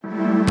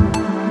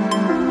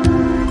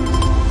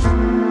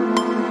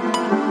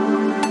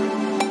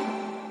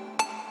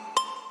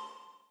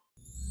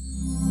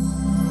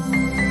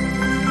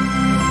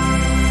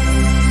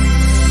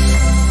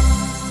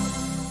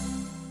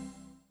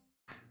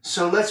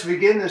let's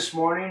begin this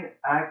morning.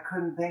 I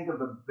couldn't think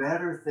of a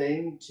better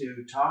thing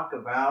to talk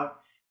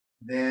about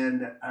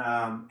than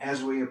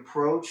as we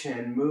approach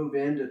and move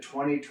into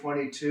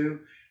 2022,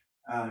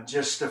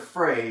 just a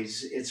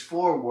phrase. It's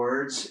 4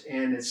 words,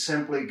 and it's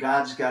simply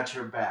God's got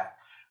your back.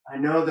 I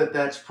know that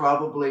that's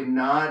probably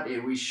not,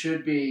 we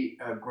should be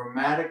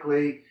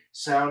grammatically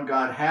sound,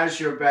 God has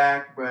your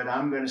back, but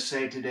I'm going to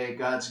say today,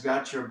 God's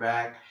got your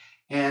back.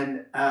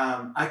 And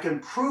I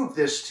can prove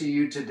this to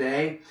you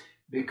today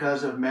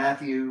because of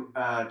Matthew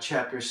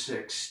chapter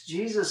 6.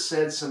 Jesus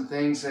said some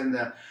things in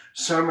the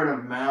Sermon of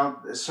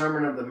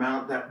the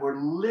Mount that were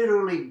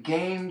literally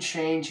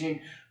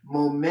game-changing,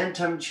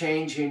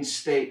 momentum-changing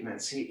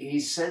statements. He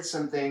said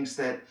some things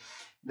that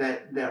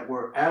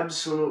were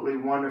absolutely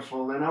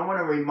wonderful. And I want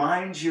to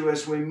remind you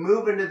as we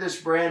move into this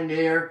brand new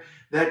year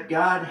that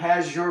God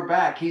has your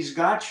back. He's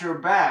got your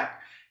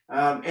back.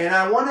 And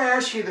I want to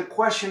ask you the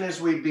question as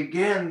we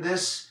begin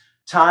this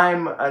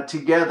time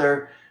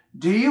together.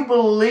 Do you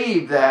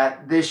believe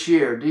that this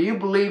year? Do you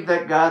believe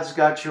that God's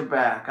got your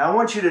back? I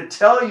want you to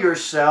tell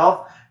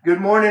yourself, good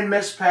morning,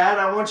 Miss Pat.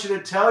 I want you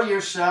to tell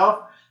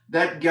yourself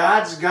that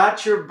God's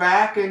got your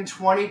back in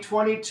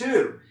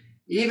 2022.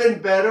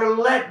 Even better,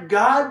 let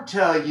God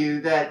tell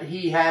you that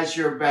He has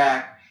your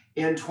back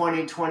in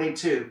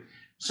 2022.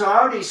 So I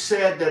already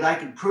said that I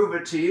can prove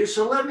it to you,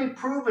 so let me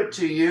prove it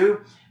to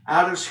you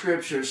out of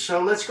Scripture.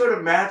 So let's go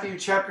to Matthew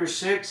chapter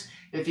 6.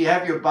 If you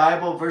have your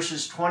Bible,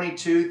 verses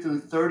 22 through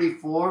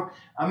 34,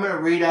 I'm going to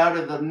read out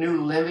of the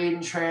New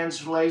Living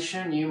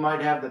Translation. You might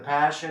have the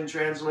Passion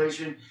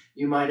Translation.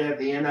 You might have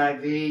the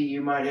NIV.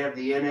 You might have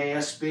the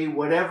NASB.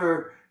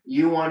 Whatever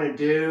you want to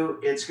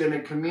do, it's going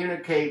to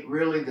communicate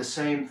really the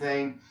same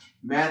thing.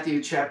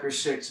 Matthew chapter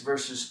 6,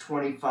 verses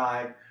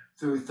 25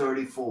 through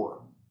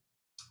 34.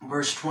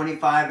 Verse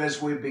 25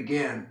 as we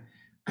begin.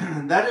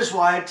 That is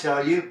why I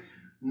tell you,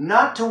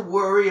 not to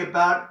worry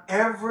about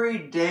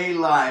everyday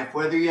life,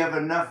 whether you have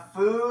enough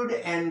food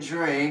and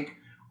drink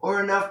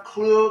or enough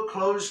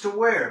clothes to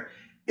wear.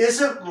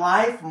 Isn't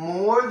life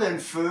more than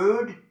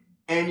food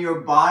and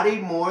your body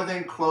more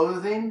than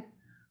clothing?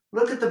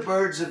 Look at the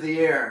birds of the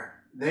air.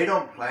 They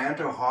don't plant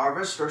or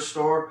harvest or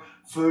store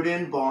food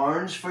in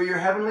barns, for your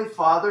heavenly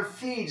Father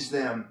feeds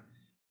them.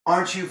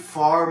 Aren't you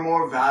far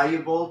more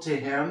valuable to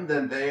Him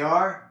than they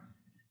are?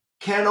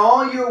 Can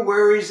all your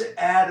worries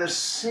add a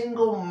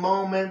single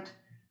moment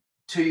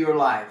to your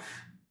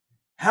life?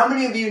 How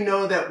many of you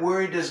know that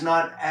worry does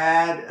not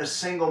add a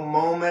single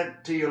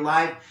moment to your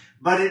life,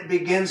 but it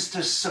begins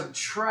to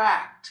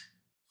subtract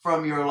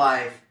from your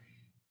life?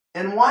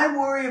 And why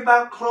worry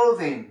about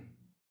clothing?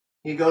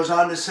 He goes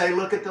on to say,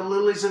 look at the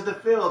lilies of the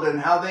field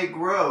and how they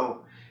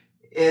grow.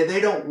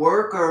 They don't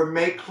work or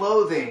make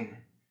clothing.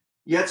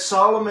 Yet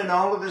Solomon, in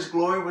all of his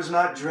glory, was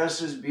not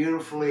dressed as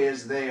beautifully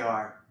as they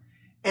are.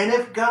 And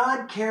if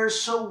God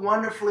cares so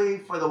wonderfully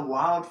for the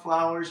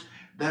wildflowers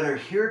that are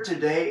here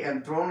today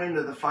and thrown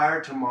into the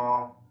fire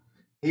tomorrow,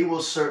 He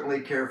will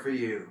certainly care for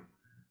you.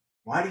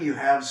 Why do you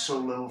have so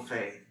little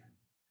faith?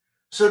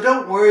 So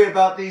don't worry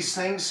about these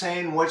things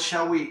saying, what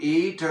shall we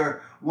eat,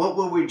 or what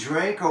will we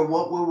drink, or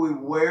what will we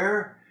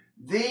wear?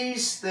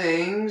 These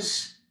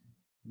things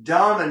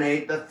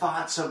dominate the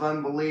thoughts of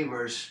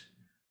unbelievers.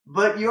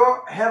 But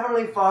your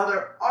heavenly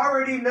Father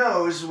already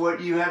knows what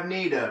you have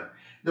need of.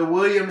 The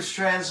Williams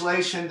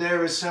translation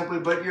there is simply,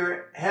 but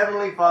your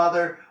heavenly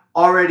Father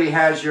already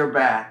has your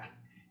back.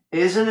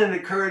 Isn't it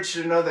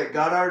encouraging to know that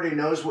God already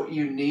knows what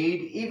you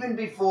need, even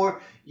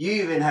before you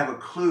even have a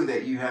clue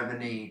that you have a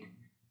need?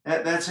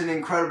 That's an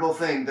incredible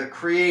thing. The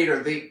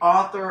Creator, the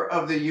author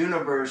of the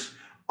universe,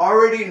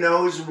 already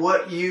knows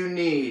what you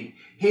need.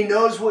 He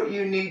knows what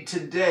you need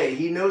today.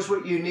 He knows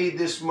what you need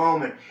this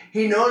moment.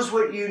 He knows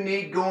what you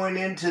need going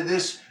into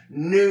this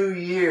new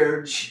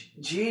year.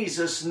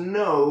 Jesus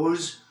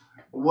knows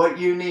what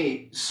you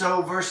need.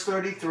 So verse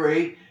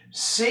 33,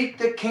 seek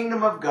the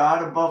kingdom of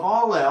God above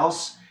all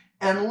else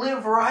and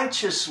live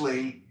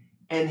righteously,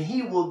 and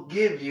He will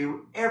give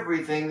you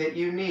everything that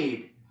you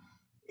need.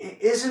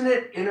 Isn't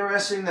it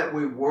interesting that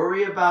we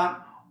worry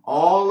about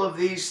all of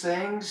these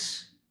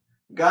things?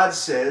 God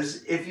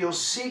says, if you'll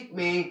seek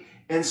me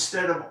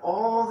instead of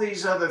all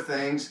these other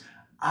things,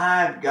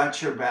 I've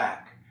got your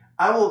back.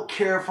 I will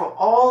care for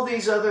all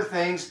these other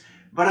things,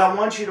 but I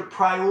want you to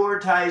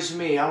prioritize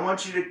me. I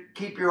want you to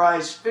keep your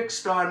eyes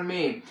fixed on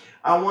me.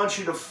 I want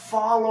you to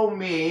follow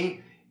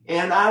me,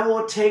 and I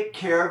will take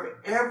care of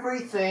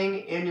everything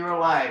in your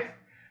life.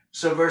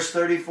 So verse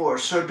 34,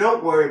 so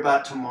don't worry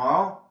about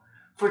tomorrow,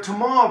 for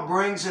tomorrow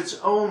brings its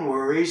own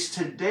worries.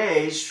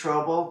 Today's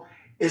trouble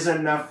is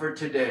enough for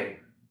today.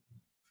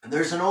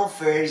 There's an old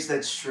phrase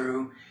that's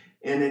true,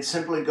 and it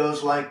simply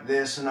goes like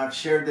this, and I've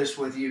shared this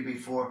with you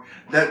before,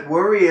 that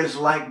worry is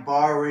like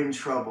borrowing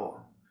trouble.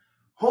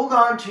 Hold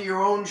on to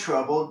your own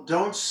trouble.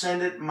 Don't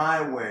send it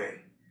my way.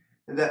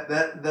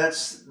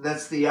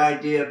 That's the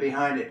idea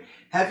behind it.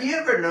 Have you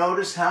ever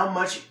noticed how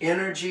much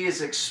energy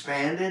is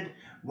expanded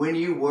when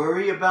you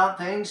worry about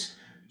things?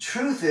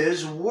 Truth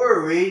is,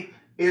 worry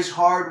is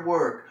hard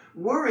work.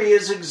 Worry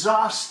is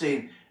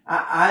exhausting.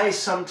 I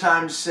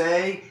sometimes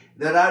say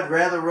that I'd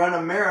rather run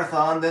a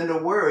marathon than to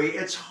worry.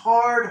 It's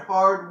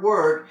hard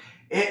work.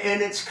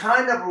 And it's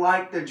kind of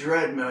like the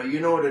treadmill. You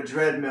know what a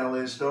treadmill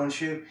is,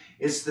 don't you?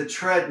 It's the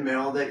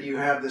treadmill that you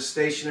have, the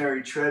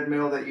stationary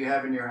treadmill that you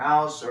have in your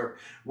house, or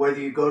whether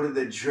you go to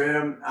the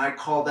gym. I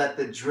call that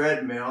the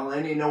treadmill.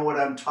 And you know what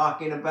I'm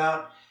talking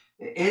about?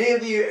 Any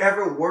of you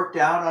ever worked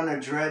out on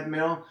a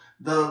treadmill?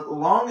 The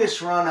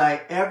longest run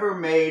I ever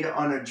made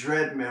on a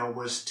treadmill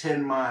was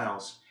 10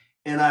 miles.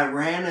 And I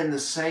ran in the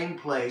same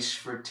place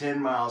for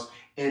 10 miles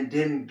and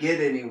didn't get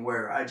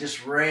anywhere. I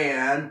just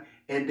ran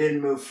and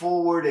didn't move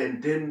forward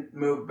and didn't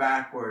move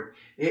backward.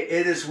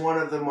 It is one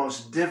of the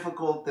most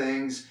difficult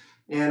things.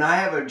 And I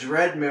have a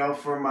treadmill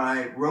for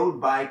my road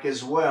bike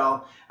as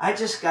well. I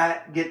just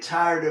get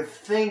tired of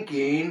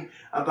thinking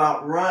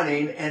about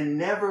running and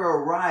never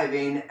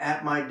arriving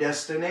at my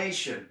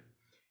destination.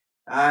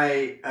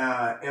 I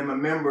am a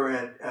member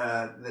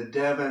at the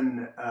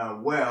Devon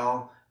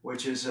Well,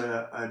 which is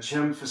a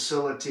gym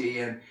facility,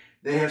 and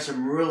they have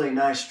some really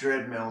nice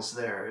treadmills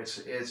there. It's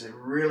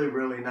really,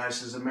 really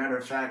nice. As a matter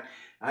of fact,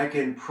 I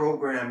can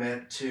program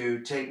it to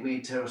take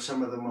me to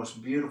some of the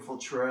most beautiful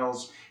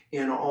trails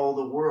in all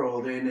the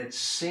world. And it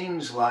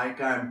seems like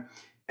I'm,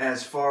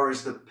 as far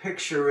as the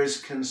picture is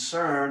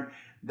concerned,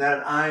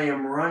 that I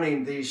am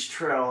running these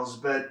trails,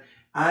 but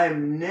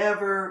I'm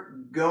never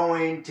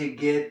going to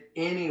get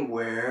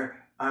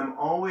anywhere. I'm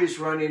always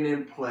running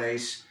in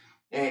place.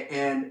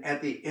 And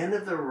at the end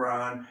of the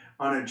run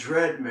on a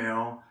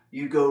treadmill,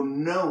 you go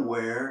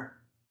nowhere.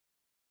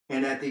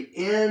 And at the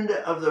end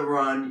of the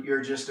run,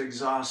 you're just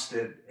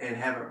exhausted and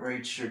haven't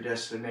reached your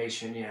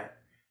destination yet.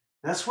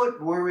 That's what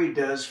worry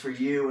does for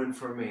you and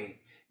for me.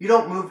 You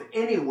don't move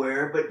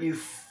anywhere, but you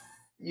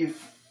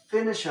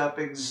finish up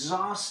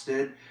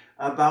exhausted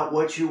about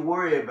what you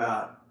worry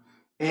about.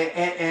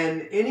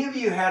 And any of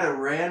you had a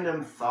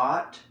random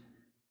thought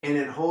and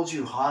it holds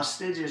you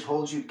hostage, it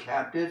holds you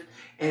captive,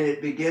 and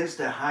it begins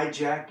to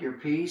hijack your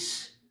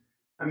peace?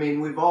 I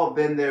mean, we've all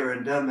been there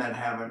and done that,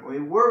 haven't we?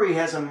 Worry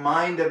has a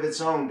mind of its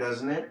own,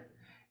 doesn't it?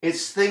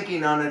 It's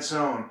thinking on its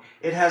own.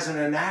 It has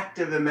an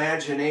active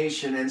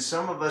imagination, and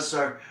some of us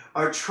are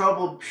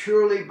troubled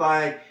purely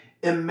by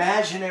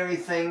imaginary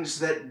things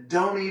that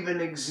don't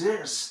even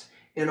exist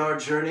in our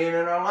journey and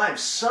in our life.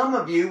 Some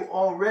of you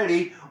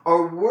already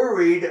are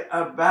worried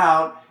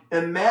about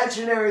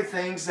imaginary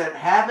things that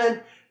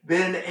haven't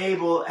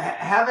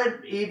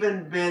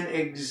even been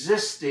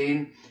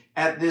existing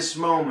at this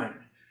moment.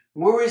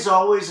 Worries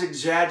always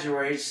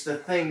exaggerates the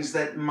things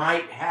that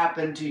might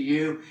happen to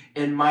you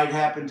and might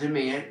happen to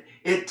me.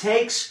 It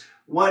takes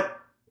what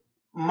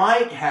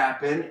might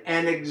happen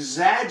and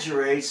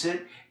exaggerates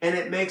it, and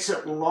it makes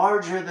it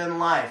larger than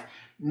life.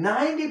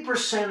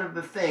 90% of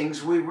the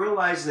things, we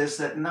realize this,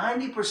 that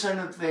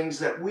 90% of the things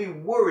that we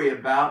worry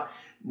about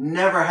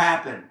never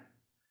happen.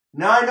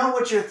 Now, I know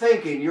what you're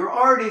thinking. You're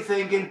already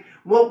thinking,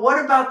 well,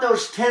 what about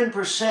those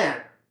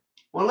 10%?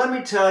 Well, let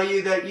me tell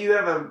you that you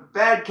have a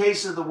bad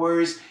case of the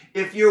worries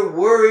if you're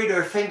worried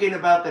or thinking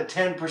about the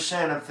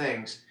 10% of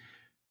things.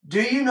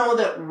 Do you know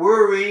that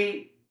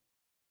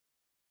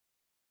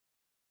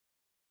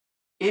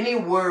any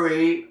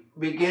worry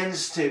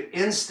begins to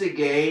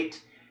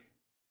instigate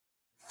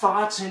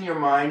thoughts in your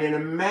mind and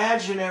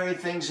imaginary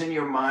things in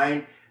your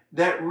mind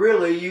that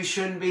really you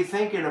shouldn't be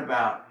thinking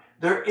about.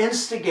 They're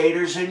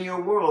instigators in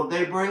your world.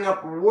 They bring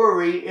up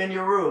worry in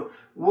your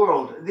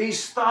world.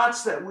 These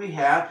thoughts that we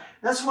have,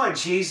 that's why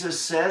Jesus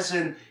says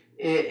in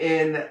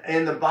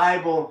the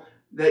Bible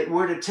that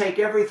we're to take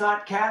every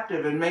thought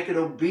captive and make it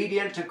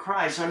obedient to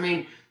Christ. I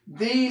mean,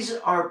 these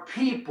are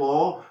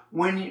people,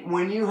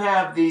 when you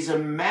have these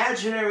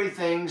imaginary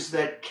things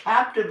that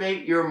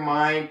captivate your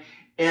mind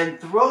and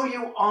throw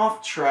you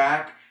off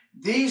track,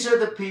 these are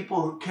the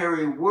people who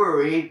carry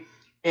worry,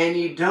 and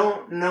you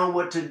don't know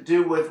what to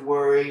do with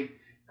worry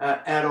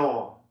at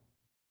all.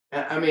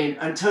 I mean,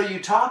 until you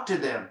talk to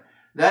them.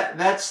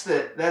 That's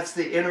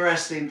the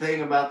interesting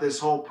thing about this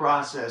whole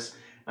process.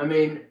 I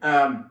mean,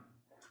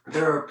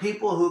 there are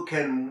people who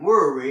can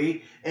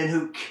worry and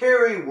who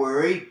carry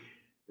worry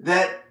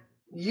that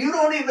you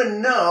don't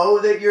even know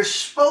that you're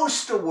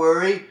supposed to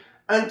worry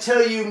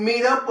until you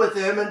meet up with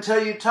them,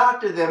 until you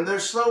talk to them.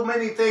 There's so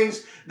many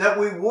things that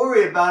we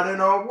worry about in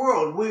our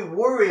world. We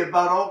worry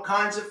about all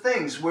kinds of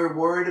things. We're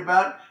worried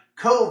about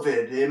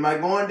COVID. Am I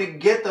going to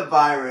get the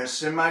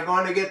virus? Am I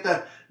going to get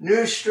the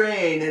new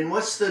strain? And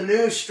what's the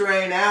new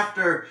strain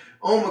after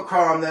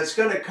Omicron that's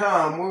going to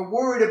come? We're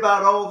worried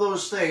about all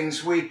those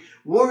things. We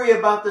worry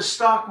about the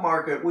stock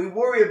market. We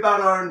worry about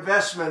our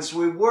investments.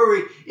 We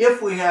worry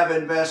if we have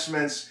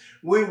investments.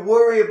 We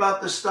worry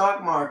about the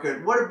stock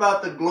market. What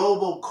about the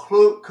global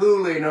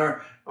cooling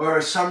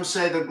or some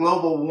say the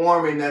global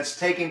warming that's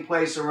taking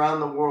place around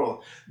the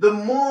world? The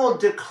moral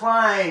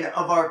decline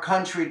of our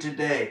country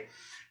today.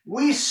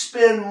 We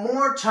spend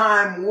more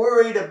time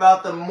worried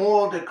about the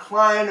moral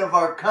decline of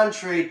our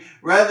country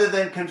rather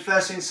than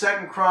confessing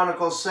 2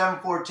 Chronicles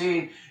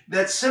 7:14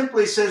 that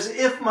simply says,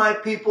 if my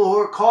people who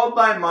are called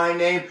by my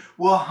name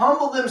will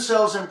humble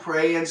themselves and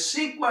pray and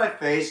seek my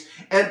face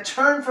and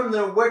turn from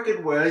their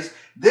wicked ways,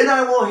 then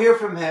I will hear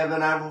from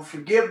heaven, I will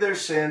forgive their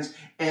sins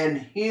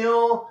and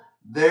heal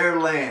their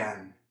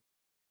land.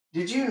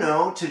 Did you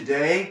know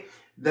today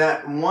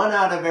that 1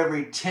 out of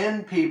every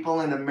 10 people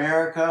in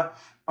America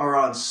are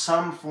on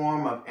some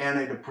form of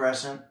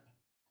antidepressant?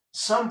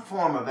 Some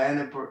form of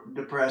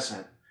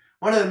antidepressant.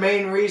 One of the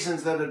main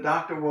reasons that a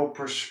doctor will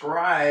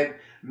prescribe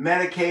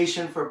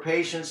medication for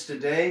patients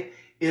today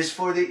is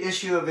for the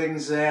issue of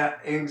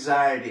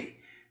anxiety.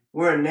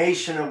 We're a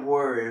nation of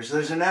worriers.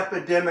 There's an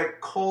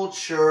epidemic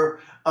culture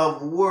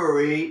of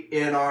worry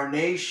in our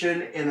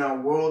nation, in our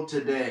world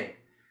today.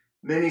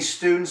 Many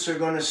students are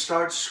going to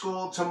start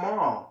school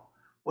tomorrow.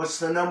 What's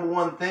the number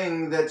one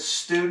thing that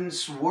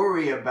students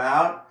worry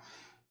about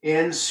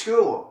in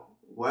school?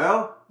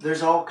 Well,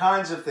 there's all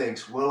kinds of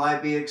things. Will I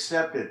be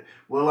accepted?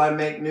 Will I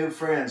make new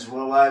friends?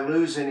 Will I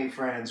lose any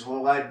friends?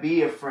 Will I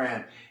be a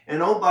friend?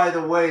 And oh, by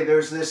the way,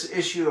 there's this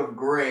issue of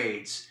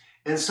grades.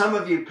 And some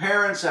of you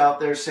parents out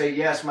there say,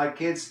 yes, my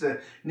kids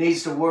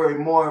needs to worry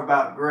more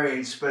about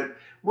grades. But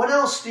what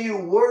else do you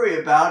worry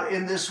about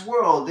in this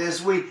world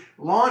as we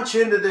launch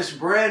into this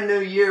brand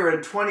new year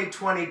in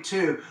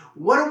 2022?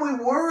 What are we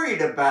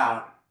worried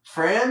about?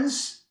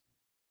 Friends?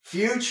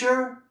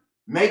 Future?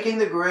 Making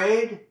the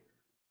grade?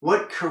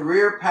 What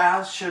career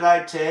path should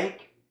I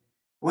take?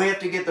 We have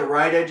to get the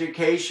right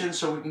education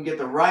so we can get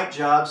the right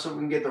job, so we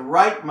can get the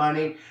right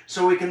money,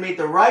 so we can meet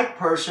the right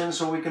person,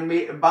 so we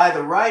can buy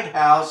the right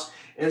house,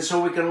 and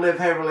so we can live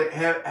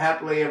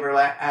happily ever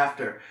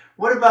after.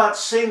 What about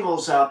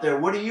singles out there?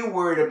 What are you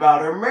worried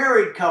about? Or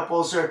married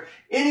couples? Or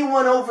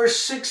anyone over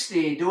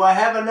 60? Do I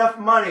have enough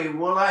money?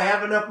 Will I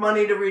have enough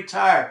money to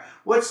retire?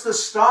 What's the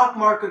stock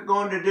market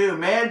going to do?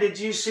 Man, did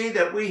you see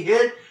that we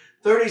hit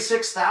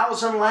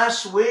 36,000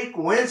 last week?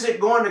 When's it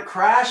going to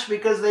crash?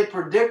 Because they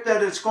predict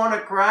that it's going to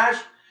crash.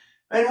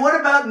 And what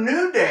about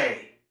New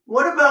Day?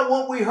 What about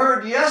what we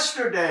heard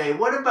yesterday?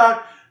 What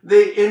about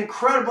the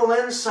incredible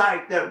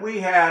insight that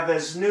we have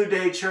as New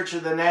Day Church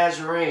of the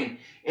Nazarene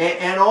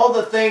and all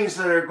the things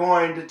that are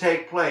going to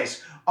take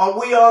place? Are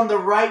we on the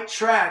right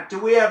track? Do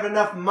we have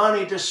enough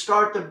money to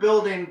start the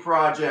building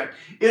project?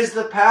 Is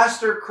the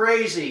pastor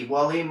crazy?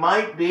 Well, he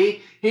might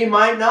be. He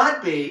might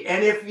not be.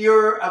 And if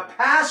you're a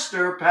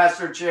pastor,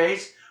 Pastor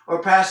Chase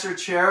or Pastor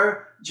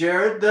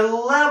Jared, the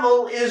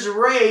level is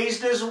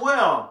raised as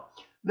well.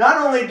 Not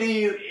only do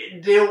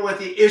you deal with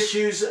the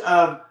issues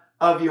of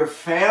your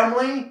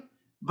family,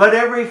 but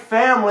every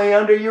family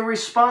under your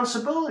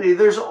responsibility.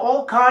 There's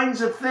all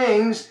kinds of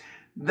things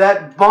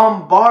that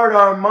bombard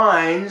our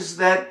minds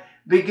that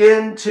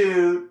begin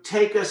to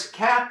take us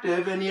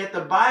captive, and yet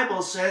the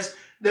Bible says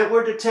that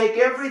we're to take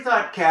every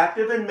thought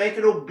captive and make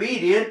it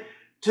obedient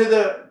to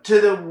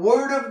the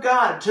Word of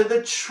God, to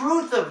the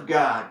truth of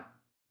God.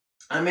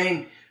 I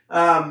mean,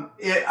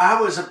 I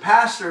was a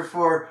pastor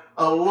for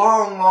a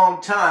long,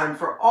 long time,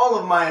 for all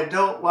of my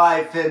adult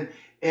life,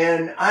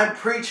 and I'm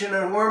preaching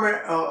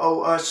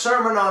a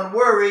sermon on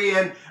worry,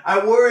 and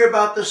I worry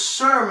about the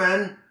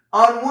sermon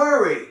on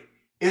worry.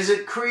 Is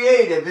it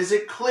creative? Is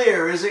it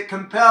clear? Is it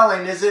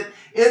compelling? Is it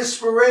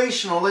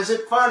inspirational? Is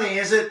it funny?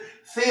 Is it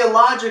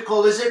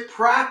theological? Is it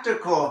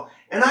practical?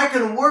 And I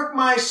can work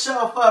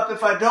myself up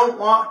if I don't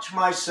watch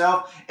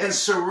myself and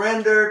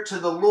surrender to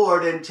the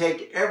Lord and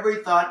take every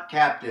thought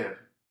captive.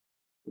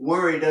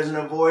 Worry doesn't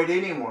avoid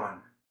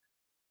anyone.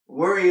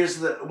 Worry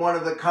is one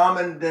of the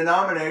common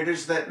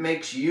denominators that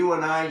makes you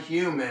and I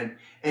human.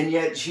 And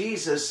yet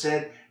Jesus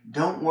said,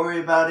 don't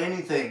worry about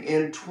anything.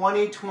 In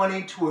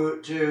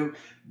 2022,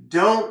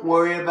 don't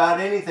worry about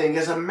anything.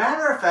 As a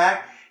matter of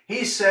fact,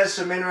 he says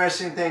some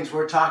interesting things.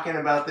 We're talking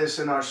about this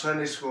in our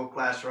Sunday school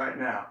class right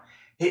now.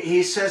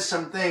 He says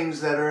some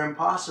things that are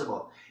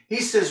impossible.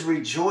 He says,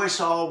 rejoice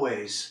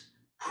always,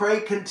 pray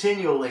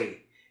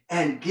continually,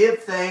 and give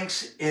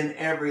thanks in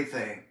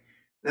everything.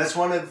 That's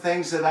one of the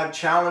things that I've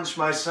challenged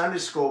my Sunday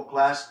school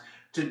class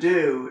to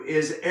do,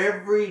 is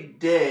every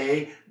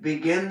day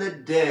begin the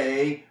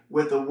day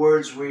with the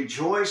words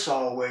rejoice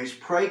always,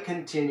 pray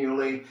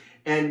continually,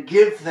 and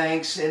give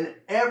thanks in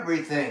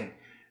everything.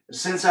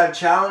 Since I've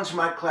challenged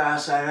my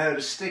class, I had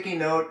a sticky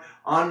note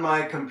on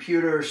my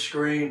computer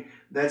screen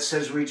that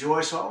says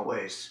rejoice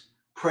always,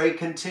 pray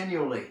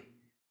continually,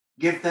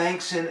 give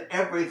thanks in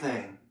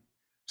everything.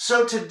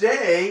 So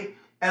today,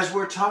 as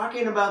we're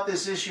talking about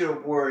this issue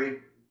of worry,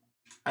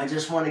 I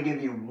just want to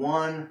give you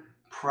one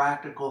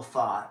practical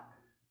thought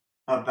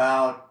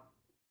about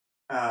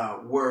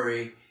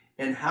worry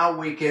and how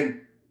we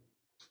can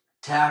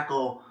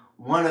tackle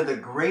one of the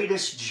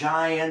greatest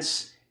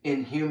giants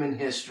in human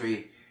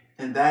history,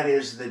 and that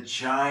is the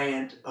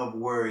giant of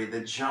worry, the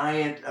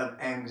giant of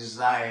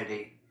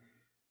anxiety.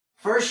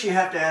 First, you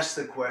have to ask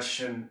the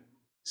question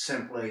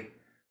simply,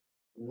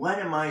 what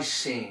am I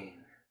seeing?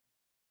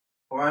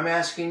 Or I'm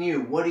asking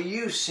you, what are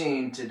you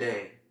seeing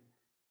today?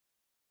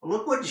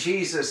 Look what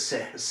Jesus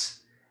says.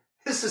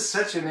 This is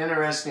such an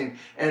interesting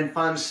and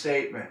fun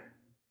statement.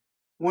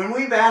 When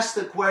we've asked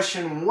the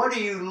question, what are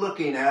you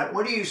looking at?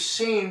 What are you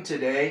seeing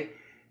today?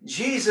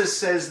 Jesus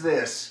says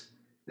this.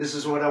 This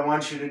is what I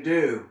want you to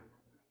do.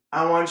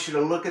 I want you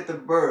to look at the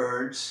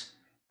birds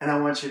and I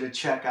want you to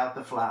check out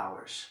the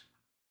flowers.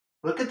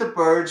 Look at the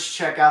birds,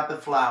 check out the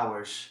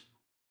flowers.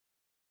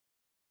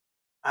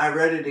 I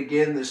read it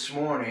again this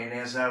morning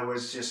as I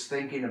was just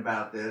thinking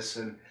about this,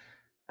 and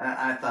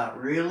I thought,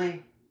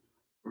 really?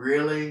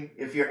 Really?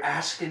 If you're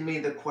asking me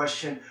the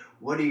question,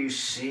 what are you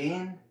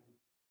seeing?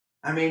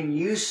 I mean,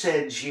 you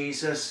said,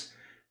 Jesus,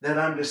 that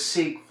I'm to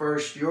seek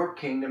first your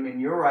kingdom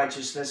and your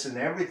righteousness, and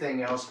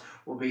everything else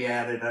will be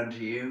added unto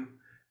you.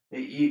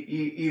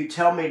 You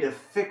tell me to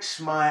fix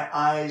my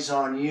eyes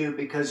on you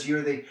because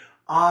you're the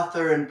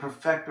author and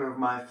perfecter of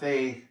my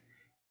faith.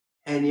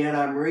 And yet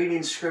I'm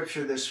reading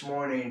scripture this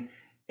morning,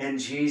 and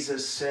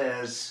Jesus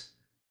says,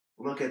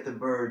 look at the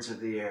birds of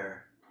the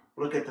air.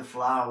 Look at the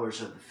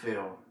flowers of the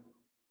field.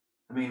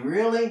 I mean,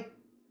 really?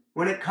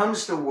 When it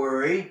comes to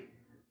worry,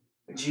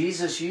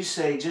 Jesus, you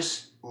say,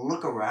 just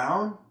look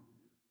around.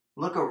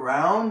 Look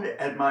around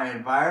at my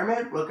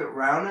environment. Look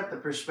around at the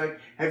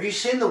perspective. Have you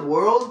seen the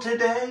world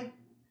today?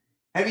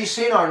 Have you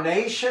seen our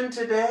nation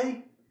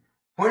today?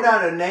 We're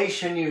not a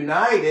nation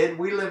united.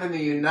 We live in the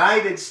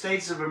United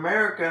States of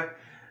America,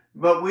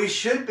 but we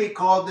should be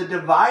called the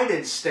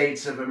divided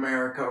states of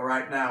America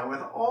right now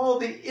with all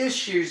the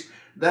issues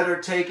that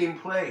are taking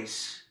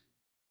place.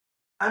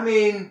 I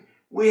mean,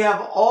 we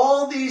have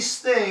all these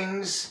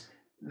things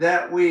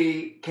that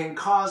we can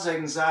cause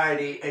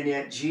anxiety, and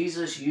yet,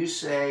 Jesus, you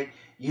say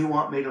you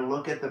want me to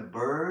look at the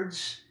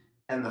birds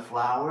and the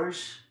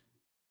flowers?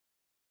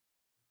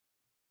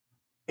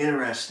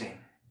 Interesting.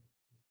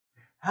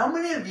 How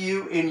many of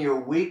you in your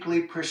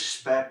weekly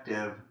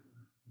perspective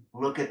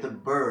look at the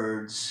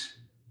birds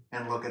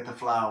and look at the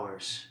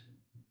flowers?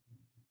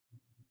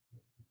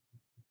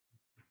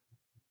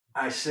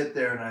 I sit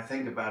there and I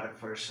think about it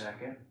for a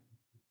second.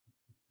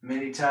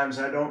 Many times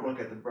I don't look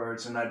at the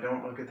birds and I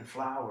don't look at the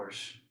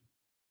flowers.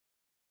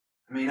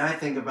 I mean, I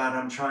think about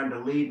I'm trying to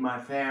lead my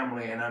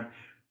family and I'm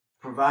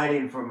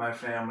providing for my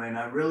family, and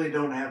I really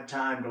don't have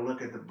time to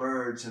look at the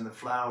birds and the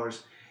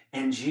flowers.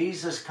 And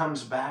Jesus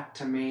comes back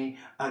to me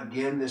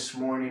again this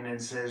morning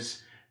and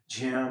says,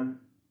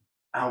 Jim,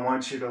 I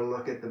want you to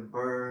look at the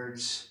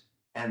birds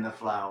and the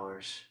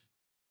flowers.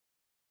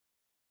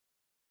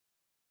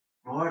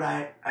 Lord,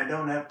 I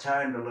don't have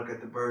time to look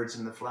at the birds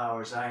and the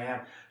flowers. I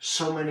have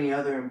so many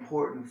other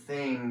important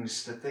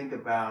things to think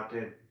about.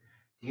 And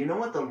do you know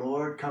what the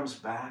Lord comes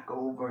back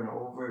over and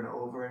over and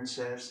over and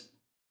says?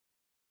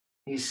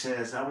 He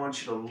says, I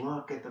want you to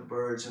look at the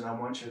birds and I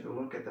want you to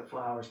look at the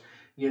flowers.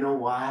 You know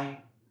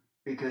why?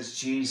 Because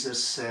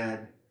Jesus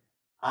said,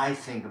 I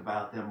think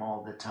about them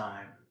all the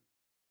time.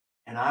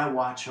 And I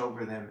watch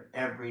over them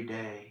every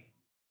day.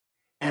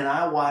 And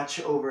I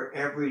watch over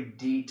every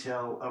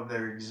detail of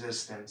their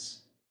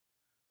existence.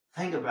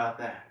 Think about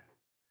that.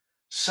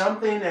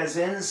 Something as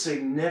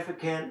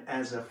insignificant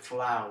as a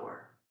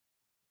flower.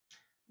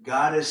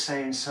 God is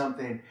saying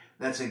something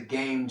that's a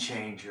game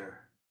changer.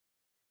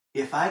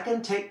 If I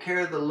can take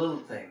care of the little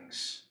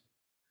things,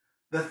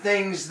 the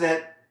things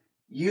that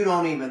you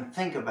don't even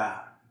think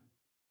about,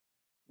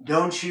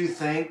 don't you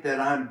think that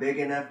I'm big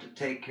enough to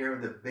take care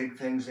of the big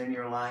things in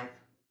your life?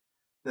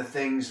 The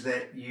things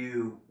that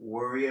you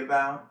worry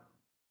about?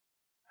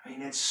 I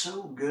mean, it's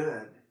so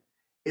good.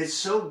 It's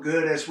so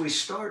good as we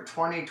start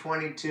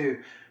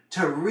 2022 to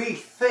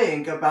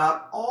rethink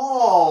about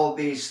all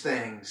these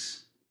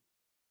things.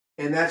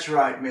 And that's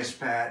right, Miss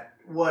Pat.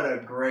 What a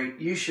great,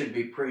 you should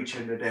be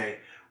preaching today.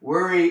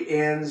 Worry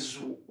ends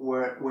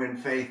when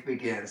faith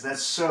begins.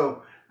 That's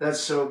so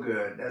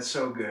good. That's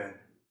so good.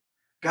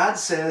 God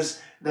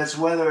says that's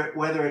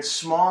whether it's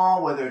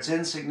small, whether it's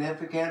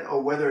insignificant,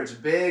 or whether it's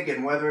big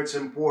and whether it's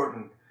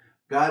important.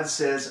 God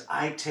says,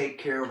 I take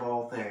care of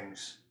all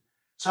things.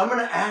 So I'm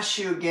going to ask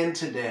you again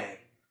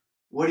today,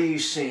 what are you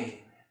seeing?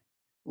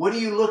 What are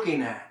you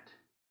looking at?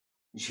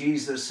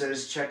 Jesus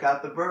says, check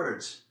out the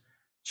birds.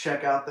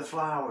 Check out the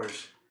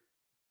flowers.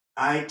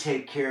 I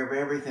take care of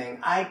everything.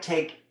 I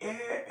take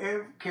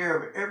care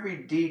of every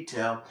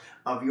detail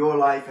of your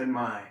life and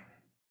mine.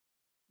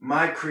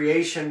 My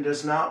creation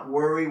does not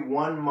worry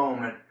one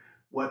moment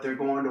what they're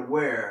going to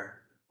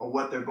wear or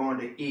what they're going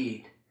to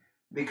eat,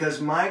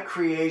 because my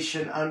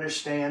creation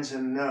understands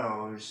and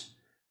knows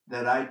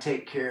that I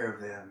take care of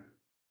them.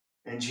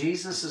 And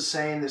Jesus is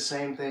saying the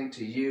same thing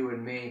to you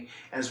and me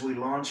as we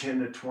launch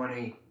into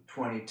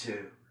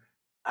 2022.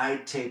 I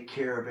take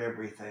care of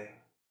everything.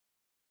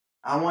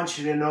 I want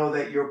you to know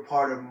that you're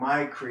part of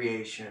my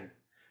creation.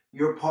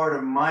 You're part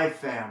of my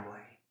family.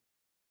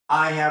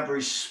 I have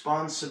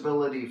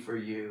responsibility for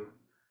you,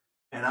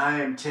 and I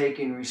am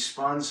taking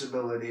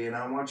responsibility, and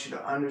I want you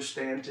to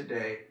understand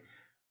today,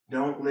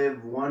 don't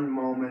live one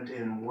moment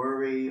in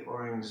worry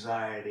or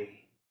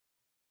anxiety,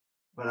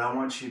 but I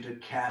want you to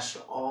cast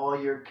all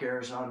your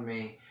cares on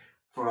me,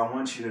 for I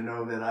want you to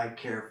know that I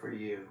care for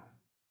you.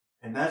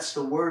 And that's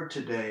the word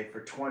today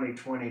for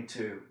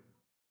 2022.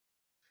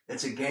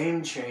 It's a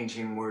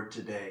game-changing word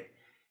today.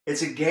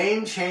 It's a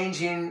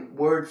game-changing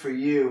word for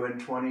you in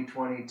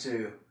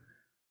 2022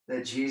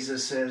 that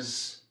Jesus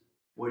says,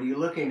 what are you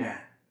looking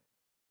at?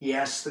 He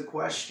asks the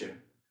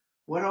question,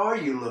 what are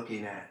you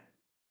looking at?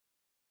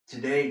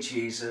 Today,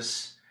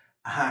 Jesus,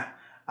 I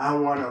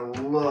want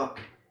to look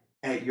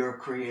at your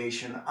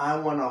creation. I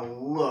want to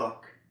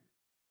look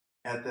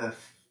at the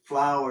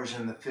flowers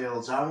in the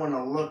fields. I want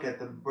to look at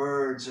the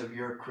birds of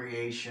your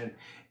creation.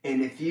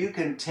 And if you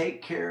can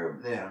take care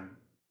of them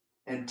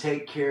and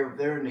take care of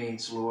their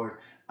needs, Lord,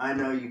 I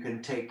know you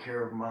can take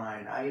care of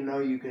mine. I know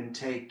you can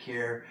take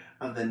care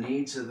of the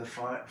needs of the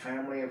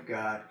family of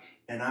God.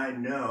 And I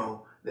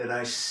know that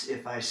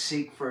if I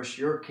seek first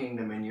your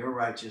kingdom and your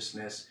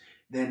righteousness,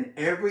 then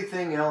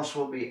everything else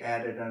will be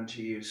added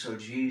unto you. So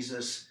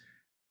Jesus,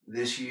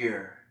 this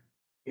year,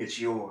 it's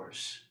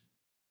yours.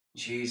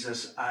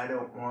 Jesus, I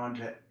don't want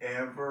to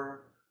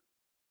ever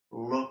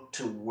look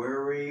to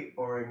worry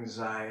or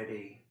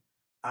anxiety.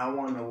 I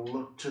want to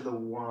look to the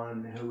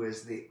one who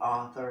is the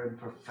author and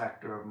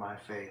perfecter of my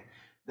faith.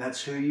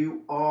 That's who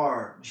you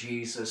are,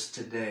 Jesus,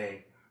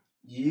 today.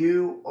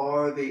 You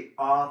are the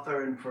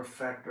author and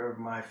perfecter of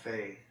my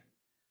faith.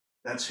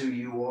 That's who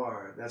you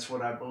are. That's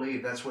what I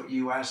believe. That's what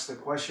you asked the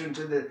question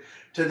to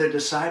the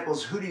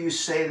disciples. Who do you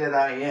say that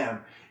I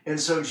am? And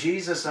so,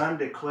 Jesus, I'm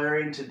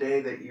declaring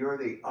today that you're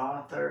the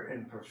author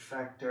and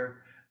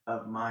perfecter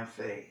of my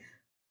faith.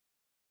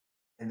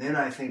 And then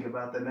I think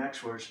about the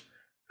next words,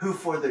 who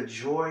for the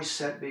joy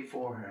set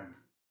before him,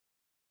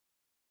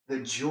 the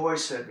joy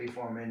set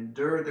before him,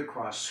 endured the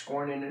cross,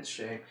 scorning its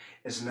shame,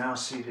 is now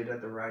seated at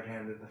the right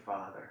hand of the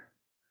Father.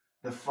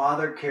 The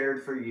Father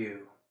cared for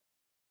you.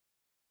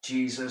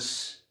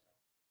 Jesus,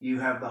 you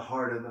have the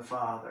heart of the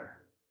Father.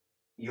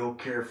 You'll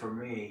care for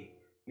me.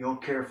 You'll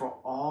care for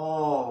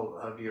all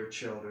of your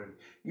children.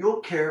 You'll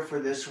care for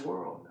this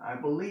world. I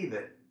believe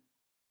it.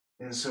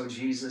 And so,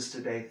 Jesus,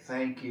 today,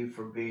 thank you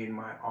for being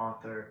my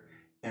author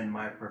and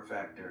my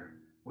perfecter.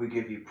 We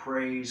give you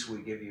praise.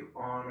 We give you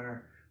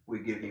honor. We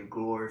give you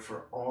glory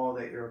for all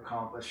that you're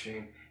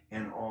accomplishing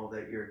and all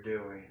that you're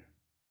doing.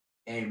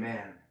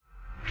 Amen.